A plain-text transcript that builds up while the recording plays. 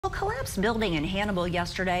A collapsed building in Hannibal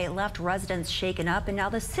yesterday left residents shaken up, and now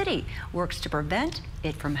the city works to prevent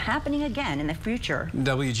it from happening again in the future.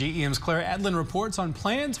 WGEM's Claire Edlin reports on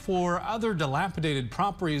plans for other dilapidated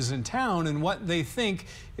properties in town and what they think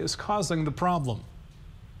is causing the problem.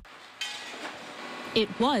 It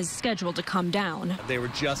was scheduled to come down. They were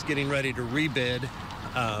just getting ready to rebid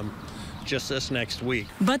just this next week.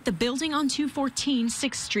 But the building on 214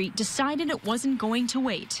 6th Street decided it wasn't going to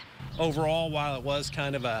wait. Overall, while it was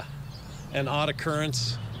kind of an odd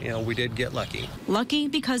occurrence, we did get lucky. Lucky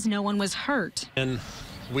because no one was hurt. And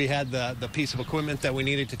we had the piece of equipment that we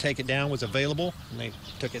needed to take it down was available, and they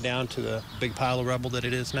took it down to the big pile of rubble that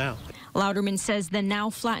it is now. Louderman says the now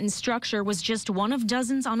flattened structure was just one of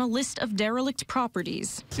dozens on a list of derelict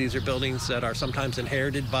properties. These are buildings that are sometimes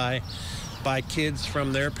inherited by kids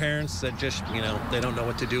from their parents that just, they don't know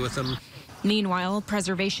what to do with them. Meanwhile,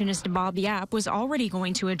 preservationist Bob Yap was already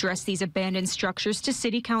going to address these abandoned structures to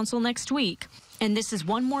City Council next week. And this is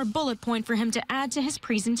one more bullet point for him to add to his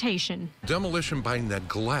presentation. Demolition by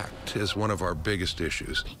neglect is one of our biggest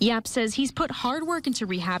issues. Yap says he's put hard work into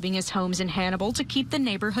rehabbing his homes in Hannibal to keep the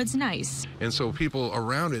neighborhoods nice. And so people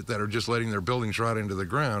around it that are just letting their buildings rot into the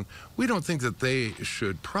ground, we don't think that they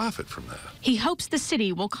should profit from that. He hopes the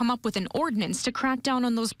city will come up with an ordinance to crack down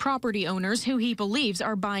on those property owners who he believes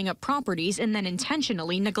are buying up properties and then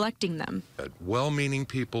intentionally neglecting them. Well-meaning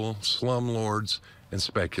people, slumlords, and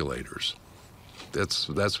speculators.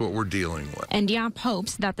 That's what we're dealing with. And Yap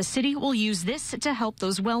hopes that the city will use this to help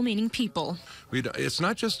those well-meaning people. It's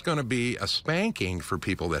not just going to be a spanking for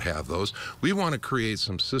people that have those. We want to create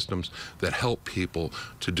some systems that help people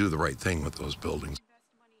to do the right thing with those buildings.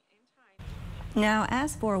 Now,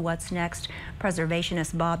 as for what's next,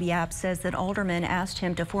 preservationist Bob Yap says that aldermen asked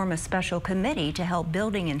him to form a special committee to help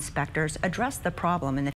building inspectors address the problem in the